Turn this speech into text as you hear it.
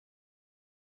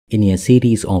In a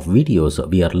series of videos,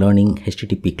 we are learning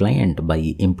HTTP client by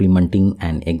implementing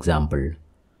an example.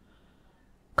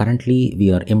 Currently,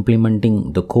 we are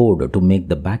implementing the code to make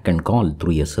the backend call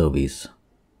through a service.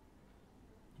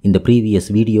 In the previous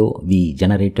video, we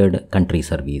generated country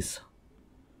service.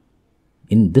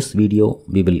 In this video,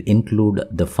 we will include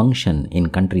the function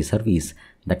in country service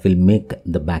that will make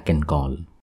the backend call.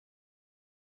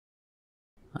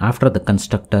 After the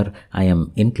constructor, I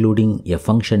am including a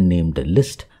function named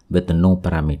list with no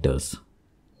parameters.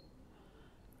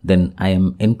 Then I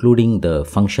am including the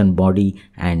function body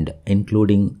and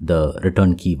including the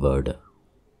return keyword.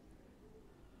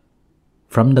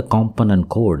 From the component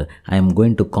code, I am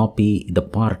going to copy the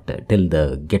part till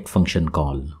the get function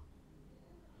call.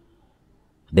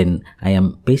 Then I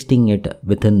am pasting it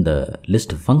within the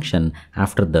list function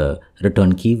after the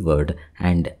return keyword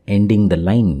and ending the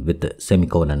line with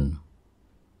semicolon.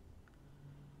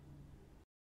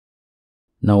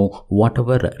 Now,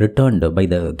 whatever returned by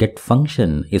the get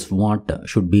function is what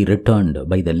should be returned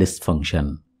by the list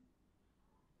function.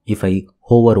 If I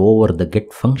hover over the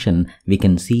get function, we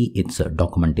can see its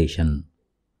documentation.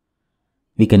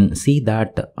 We can see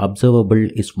that observable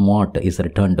is what is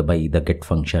returned by the get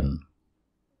function.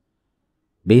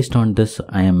 Based on this,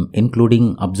 I am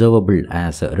including observable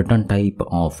as a return type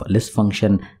of list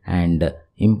function and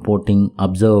importing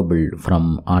observable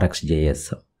from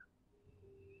RxJS.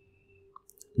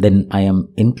 Then I am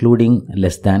including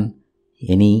less than,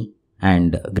 any,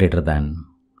 and greater than.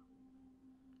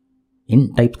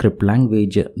 In TypeScript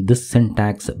language, this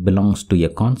syntax belongs to a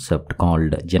concept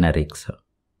called generics.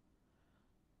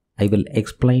 I will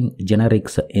explain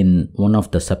generics in one of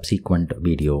the subsequent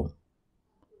video.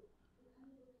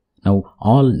 Now,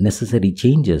 all necessary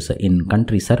changes in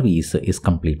country service is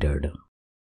completed.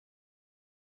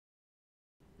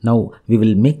 Now, we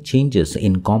will make changes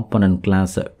in component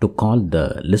class to call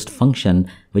the list function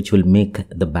which will make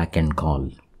the backend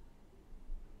call.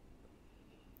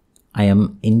 I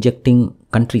am injecting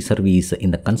country service in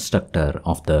the constructor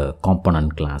of the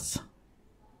component class.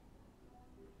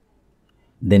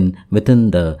 Then within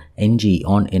the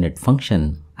ng-oninit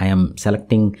function, I am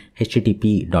selecting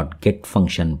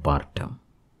http.getFunction part.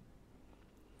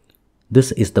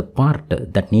 This is the part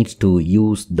that needs to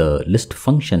use the list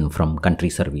function from country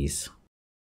service.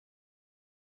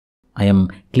 I am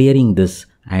clearing this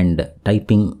and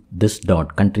typing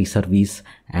this.country service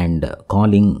and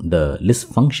calling the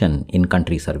list function in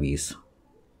country service.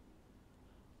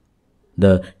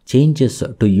 The changes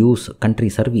to use country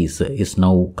service is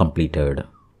now completed.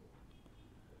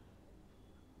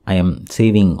 I am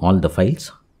saving all the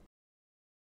files.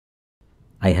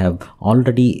 I have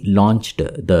already launched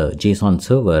the JSON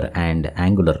server and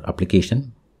Angular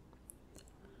application.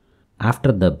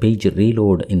 After the page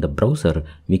reload in the browser,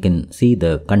 we can see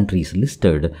the countries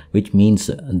listed, which means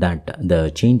that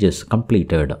the changes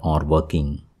completed are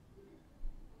working.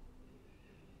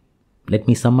 Let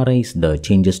me summarize the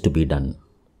changes to be done.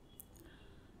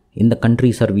 In the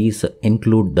country service,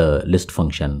 include the list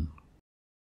function.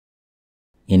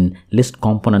 In list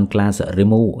component class,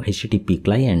 remove HTTP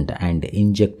client and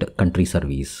inject country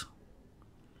service.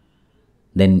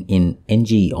 Then in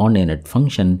ng-oninit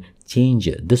function, change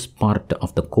this part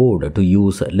of the code to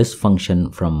use list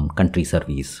function from country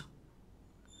service.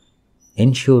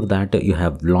 Ensure that you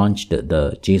have launched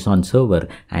the JSON server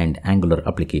and Angular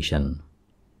application.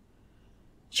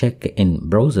 Check in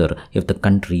browser if the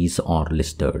countries are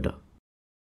listed.